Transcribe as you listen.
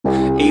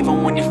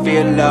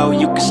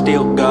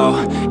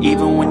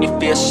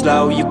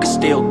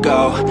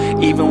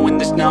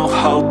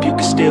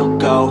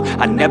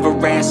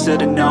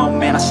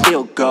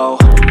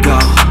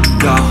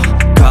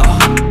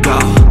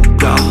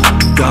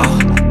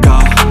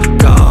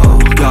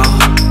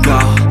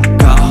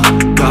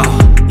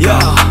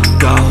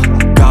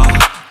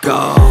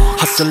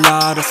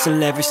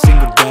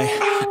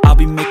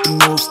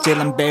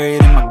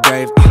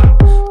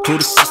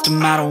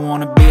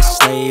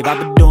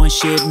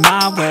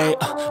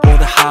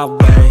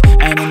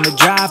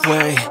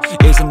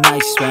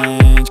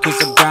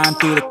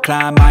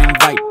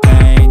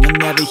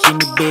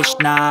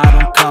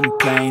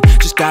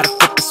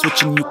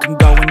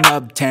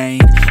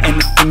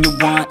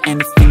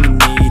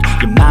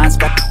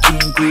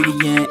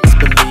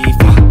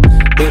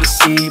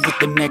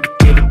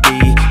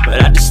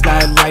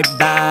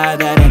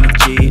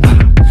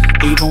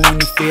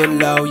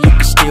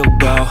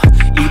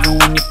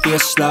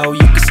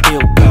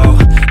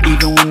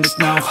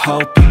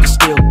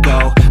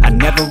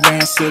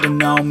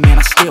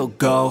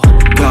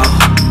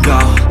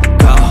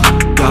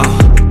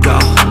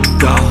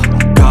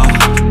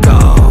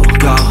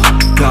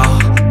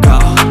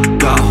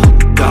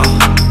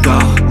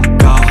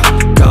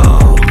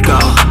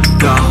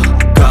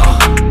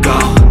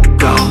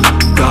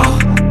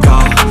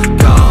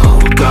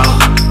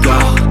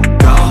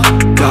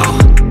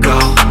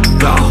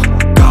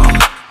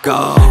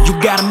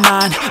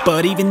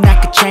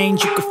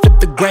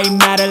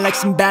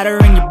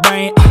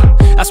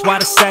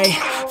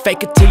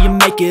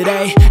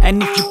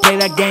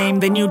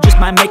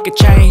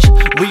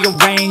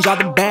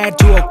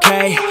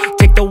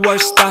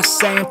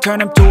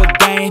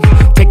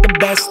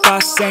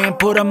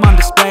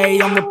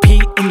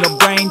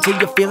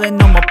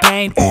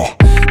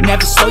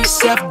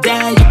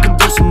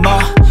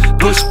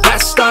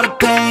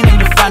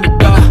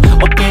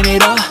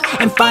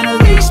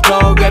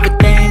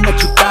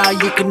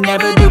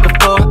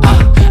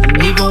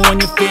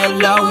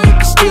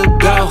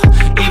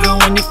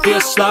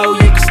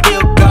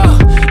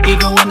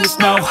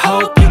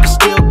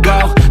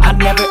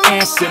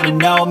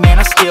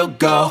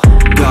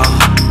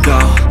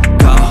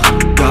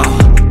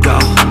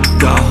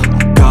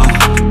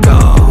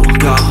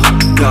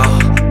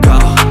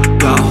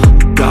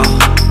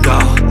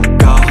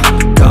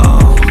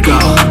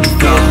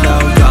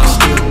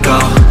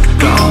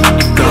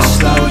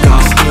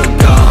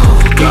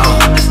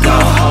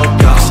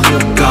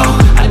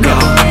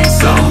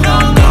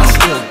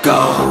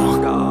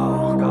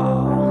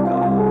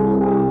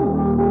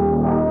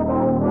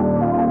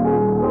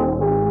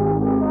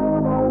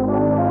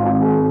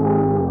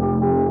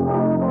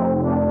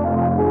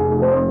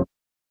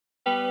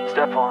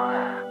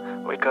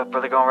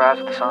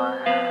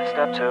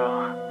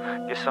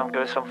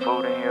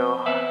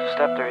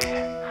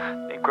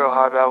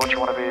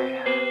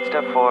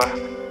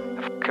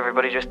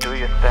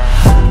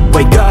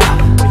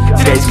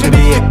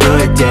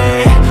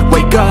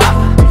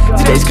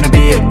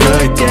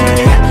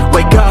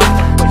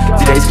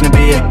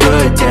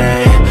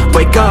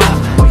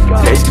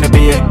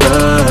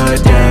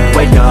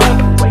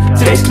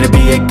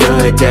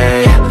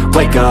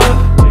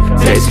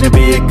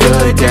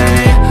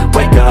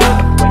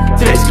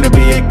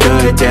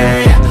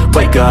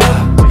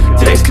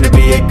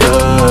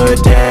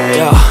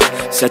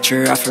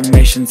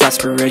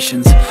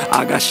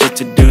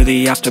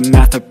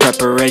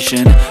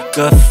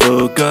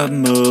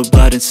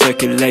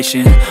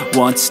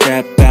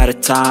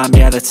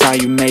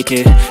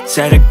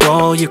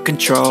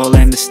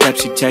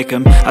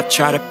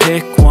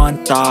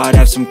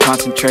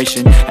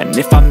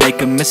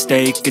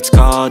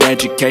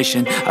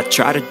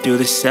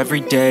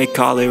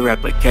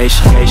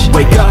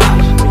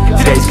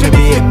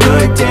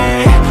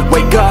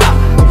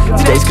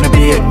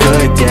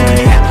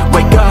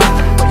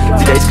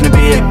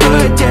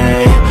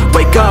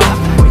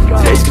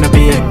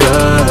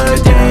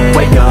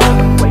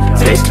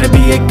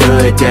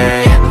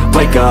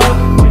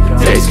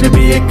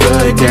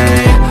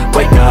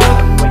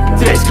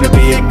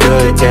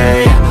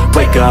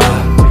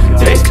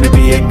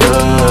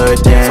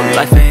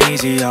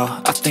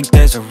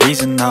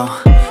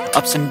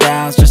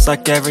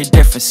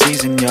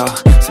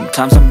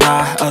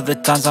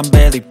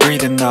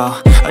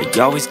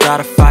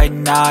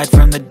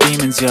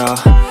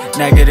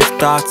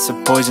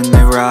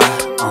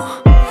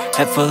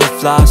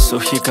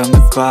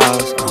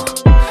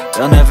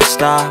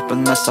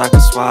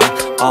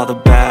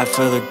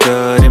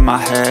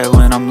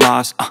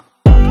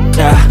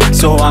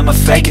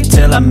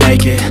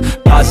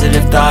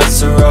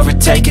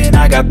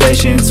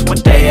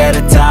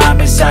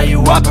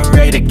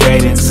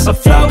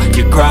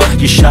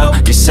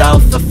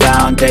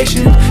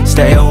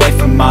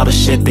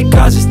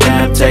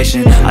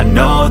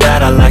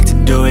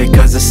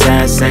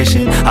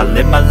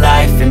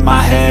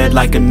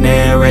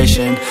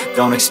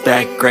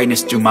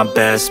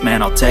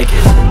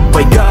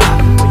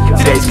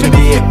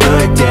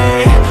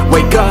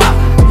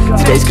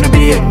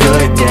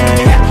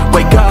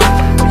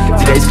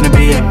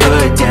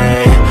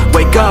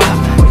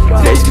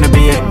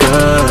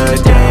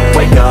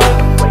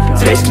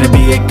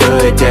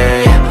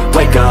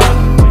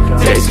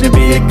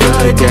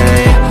good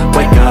day.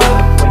 Wake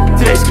up,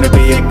 today's gonna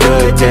be a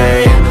good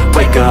day.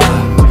 Wake up,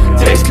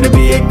 today's gonna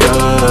be a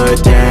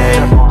good day.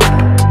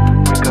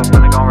 Wake up,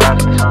 really gon'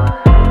 rise with the sun.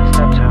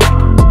 Step 2,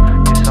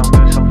 get some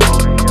good, some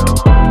food in you.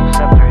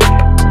 Step 3,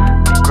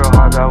 think real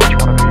hard about what you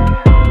wanna be.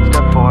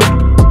 Step 4,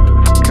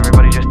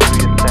 everybody just do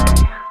your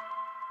thing.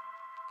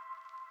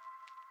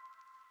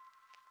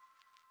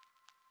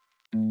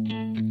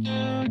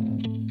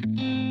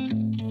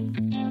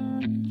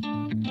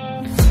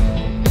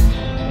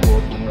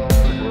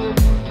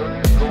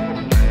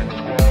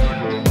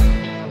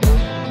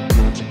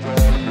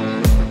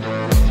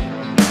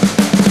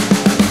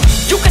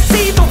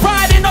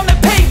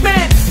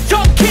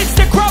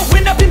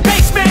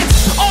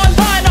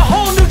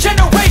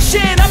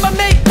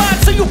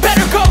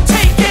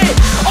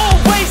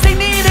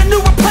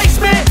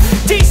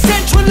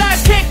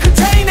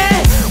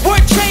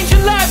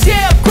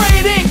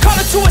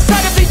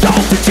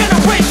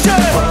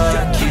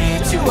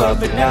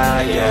 At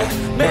night, yeah,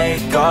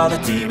 make all the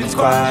demons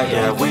quiet,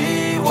 yeah.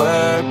 We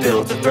were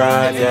built to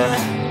thrive, yeah.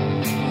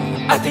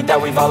 I think that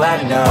we've all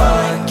had enough.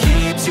 What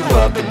keeps you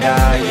up at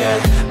night, yeah,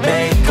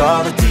 make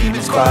all the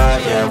demons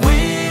quiet, yeah.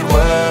 We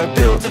were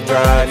built to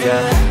thrive,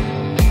 yeah.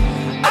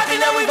 I think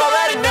that we've all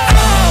had enough.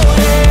 Oh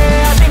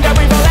yeah, I think that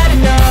we've all had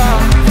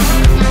enough.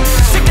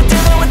 Sick of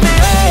dealing with the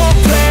old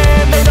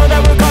plan. They know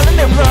that we're calling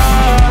it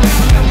wrong.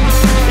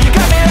 You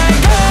got me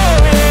like,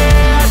 oh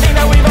yeah, I think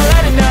that we've all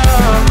had enough.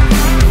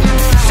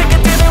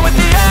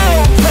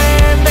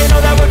 They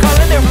know that we're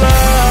calling it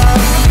love.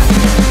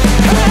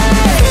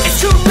 Hey, it's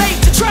too late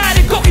to try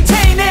to go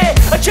contain it.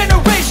 A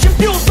generation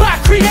fueled by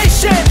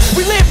creation.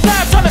 We live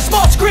lives on a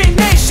small screen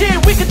nation.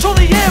 We control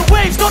the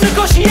airwaves, no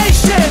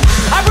negotiation.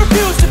 I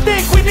refuse to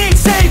think we need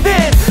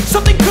saving.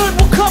 Something good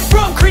will come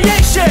from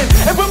creation.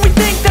 And when we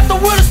think that the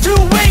world is too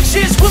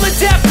anxious, we'll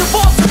adapt,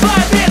 evolve,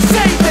 survive and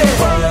save it.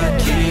 What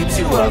keeps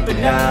you up at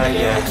night,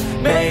 yeah,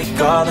 make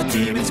all the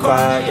demons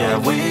quiet, yeah.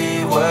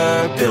 We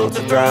were built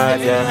to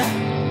thrive,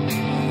 yeah.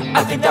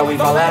 I think that we've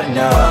all had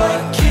enough.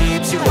 What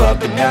keeps you up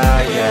at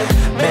night, yeah,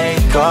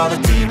 make all the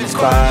demons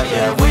quiet,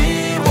 yeah.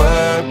 We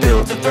were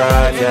built to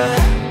thrive,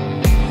 yeah.